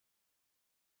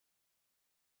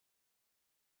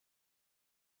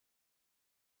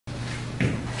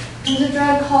There's a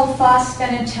drug called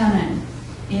fosphenytonin.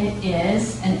 It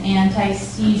is an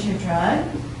anti-seizure drug.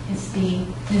 It's the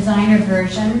designer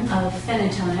version of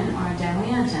phenytonin or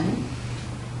dilantin.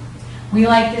 We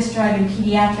like this drug in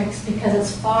pediatrics because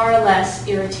it's far less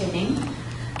irritating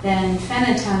than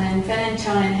phenytonin.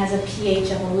 Phenytonin has a pH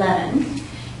of 11,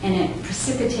 and it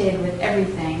precipitated with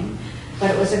everything, but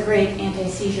it was a great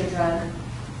anti-seizure drug.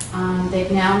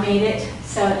 They've now made it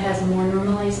so it has a more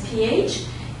normalized pH,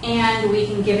 and we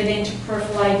can give it into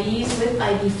peripheral IVs with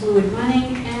IV fluid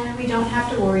running, and we don't have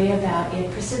to worry about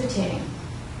it precipitating.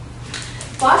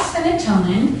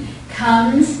 Fosphenytonin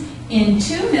comes in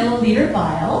 2 milliliter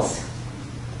vials,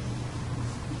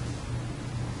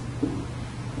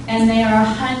 and they are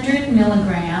 100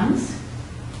 milligrams,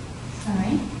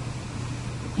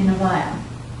 in a vial.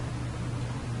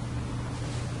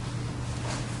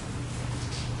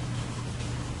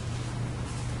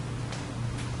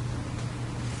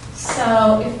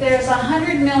 So if there's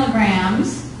 100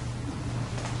 milligrams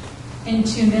in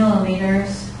 2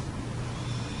 milliliters,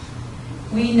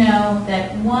 we know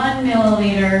that 1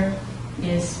 milliliter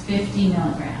is 50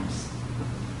 milligrams.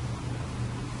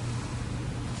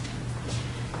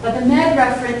 But the med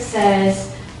reference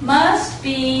says must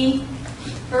be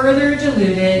further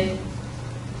diluted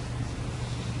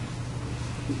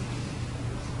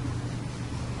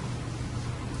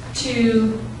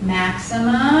to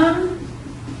maximum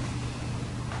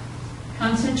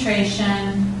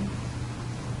concentration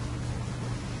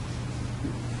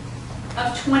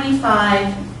of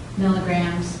 25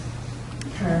 milligrams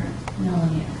per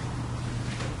milliliter.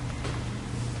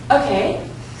 Okay,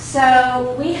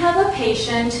 so we have a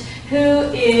patient who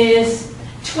is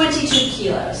 22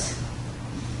 kilos.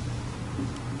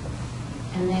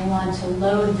 And they want to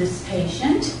load this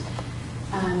patient,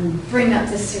 bring up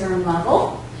the serum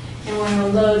level. And we're going to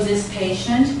load this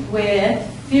patient with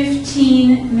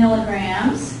 15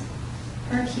 milligrams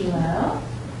per kilo.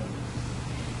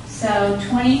 So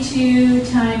 22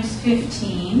 times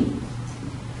 15.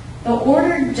 The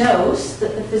ordered dose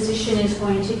that the physician is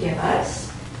going to give us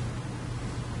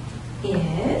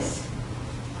is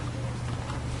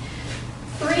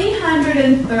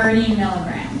 330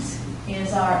 milligrams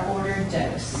is our ordered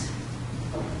dose.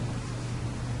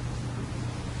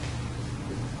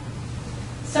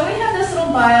 So we have this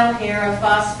little vial here of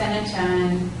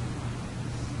fosphenytonin,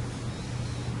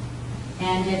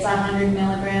 and it's a 100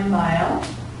 milligram vial.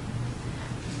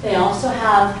 They also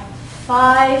have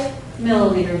 5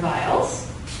 milliliter vials,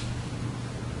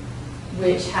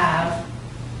 which have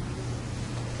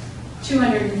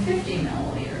 250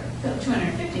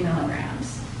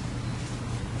 milligrams.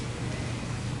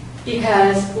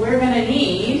 Because we're going to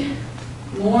need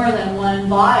more than one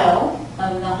vial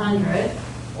of the 100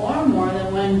 or more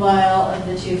than one vial of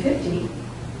the 250.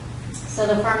 So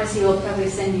the pharmacy will probably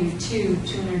send you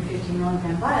 250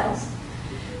 milligram vials.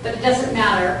 But it doesn't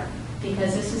matter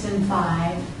because this is in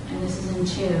 5 and this is in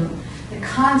 2. The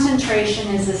concentration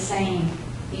is the same.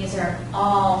 These are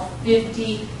all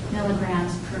 50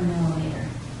 milligrams per milliliter.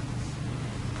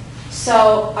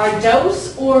 So our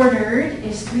dose ordered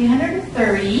is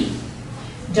 330.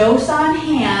 Dose on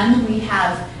hand, we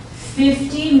have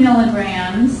 50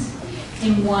 milligrams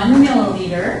in 1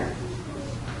 milliliter.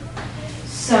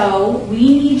 So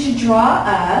we need to draw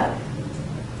up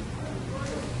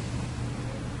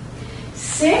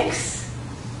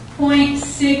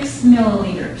 6.6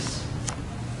 milliliters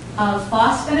of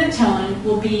fosphenytonin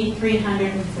will be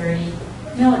 330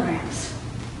 milligrams.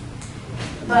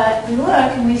 But we look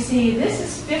and we see this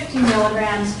is 50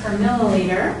 milligrams per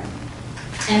milliliter,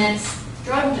 and it's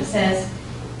drug that says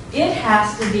it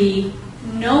has to be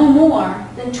no more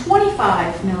than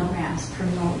 25 milligrams per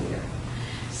milliliter.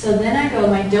 So then I go,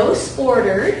 my dose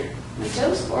ordered is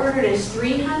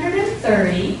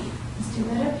 330. Let's do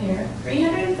that up here.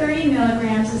 330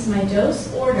 milligrams is my dose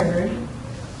ordered.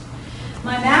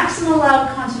 My maximum allowed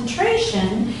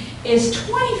concentration is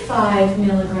 25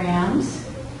 milligrams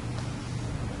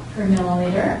per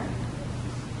milliliter.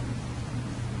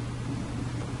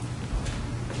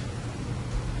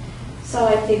 So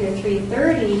I figure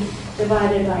 330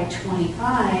 divided by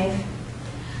 25,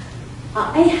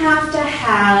 I have to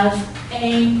have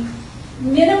a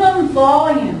minimum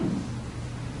volume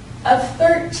of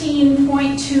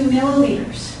 13.2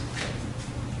 milliliters.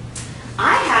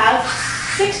 I have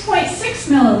 6.6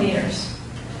 milliliters.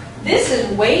 This is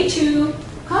way too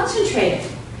concentrated.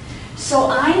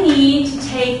 So I need to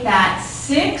take that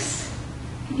 6,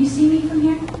 can you see me from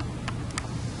here?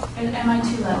 Am I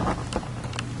too low?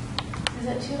 Is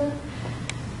that too low?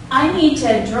 I need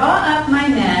to draw up my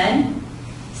med,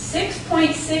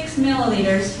 6.6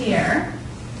 milliliters here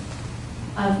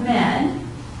of med,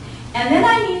 And then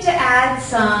I need to add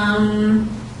some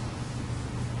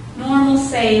normal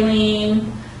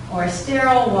saline or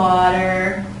sterile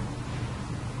water.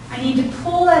 I need to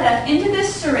pull that up into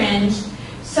this syringe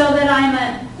so that I'm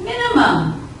at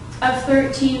minimum of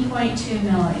 13.2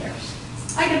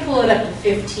 milliliters. I could pull it up to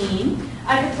 15.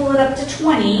 I could pull it up to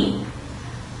 20.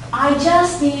 I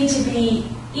just need to be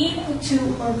equal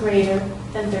to or greater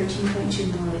than 13.2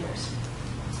 milliliters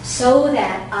so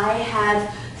that I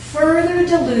have further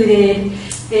diluted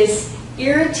this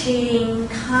irritating,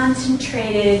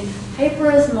 concentrated,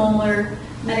 hyperosmolar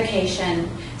medication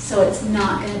so it's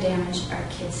not going to damage our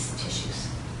kids' tissues.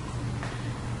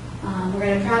 We're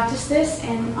going to practice this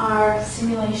in our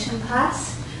simulation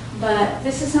class, but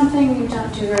this is something we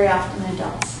don't do very often in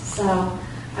adults, so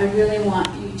I really want